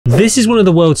This is one of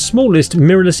the world's smallest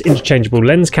mirrorless interchangeable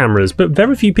lens cameras, but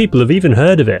very few people have even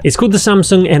heard of it. It's called the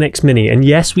Samsung NX Mini, and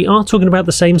yes, we are talking about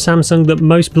the same Samsung that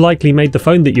most likely made the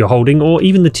phone that you're holding or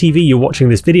even the TV you're watching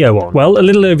this video on. Well, a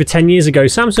little over 10 years ago,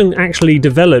 Samsung actually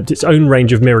developed its own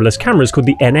range of mirrorless cameras called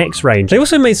the NX range. They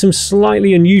also made some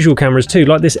slightly unusual cameras too,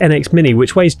 like this NX Mini,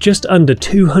 which weighs just under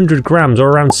 200 grams or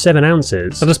around 7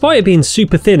 ounces. But despite it being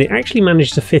super thin, it actually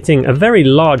managed to fit in a very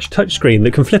large touchscreen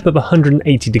that can flip up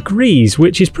 180 degrees,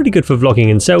 which is pretty good for vlogging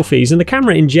and selfies, and the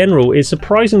camera in general is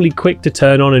surprisingly quick to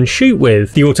turn on and shoot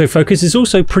with. The autofocus is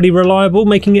also pretty reliable,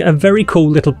 making it a very cool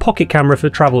little pocket camera for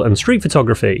travel and street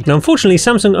photography. Now unfortunately,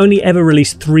 Samsung only ever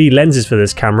released 3 lenses for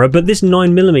this camera, but this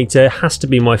 9mm has to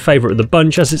be my favourite of the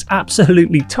bunch as it's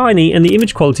absolutely tiny and the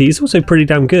image quality is also pretty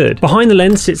damn good. Behind the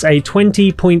lens sits a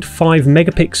 20.5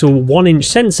 megapixel 1-inch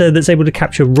sensor that's able to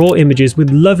capture raw images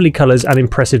with lovely colours and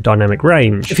impressive dynamic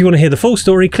range. If you want to hear the full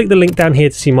story, click the link down here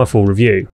to see my full review.